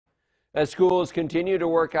As schools continue to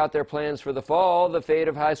work out their plans for the fall, the fate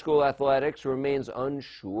of high school athletics remains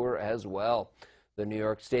unsure as well. The New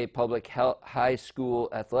York State Public High School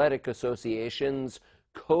Athletic Association's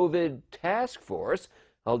COVID Task Force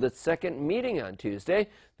held its second meeting on Tuesday.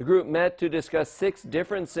 The group met to discuss 6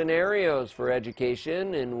 different scenarios for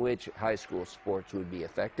education in which high school sports would be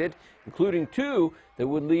affected, including 2 that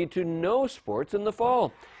would lead to no sports in the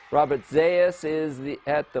fall. Robert Zayas is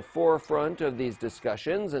at the forefront of these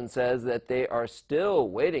discussions and says that they are still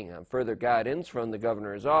waiting on further guidance from the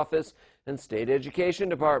governor's office and state education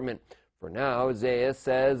department. For now, Zayas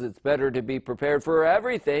says it's better to be prepared for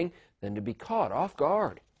everything than to be caught off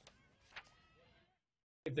guard.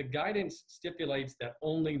 If the guidance stipulates that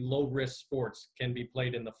only low-risk sports can be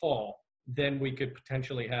played in the fall, then we could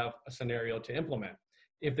potentially have a scenario to implement.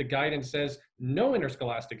 If the guidance says no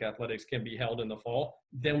interscholastic athletics can be held in the fall,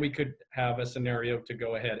 then we could have a scenario to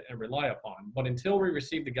go ahead and rely upon. But until we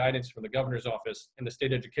receive the guidance from the governor's office and the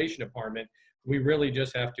state education department, we really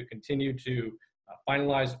just have to continue to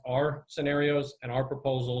finalize our scenarios and our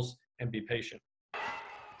proposals and be patient.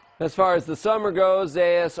 As far as the summer goes,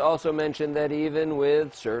 Zayas also mentioned that even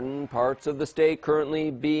with certain parts of the state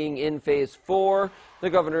currently being in Phase 4,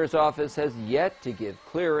 the governor's office has yet to give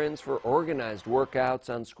clearance for organized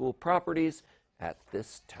workouts on school properties at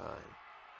this time.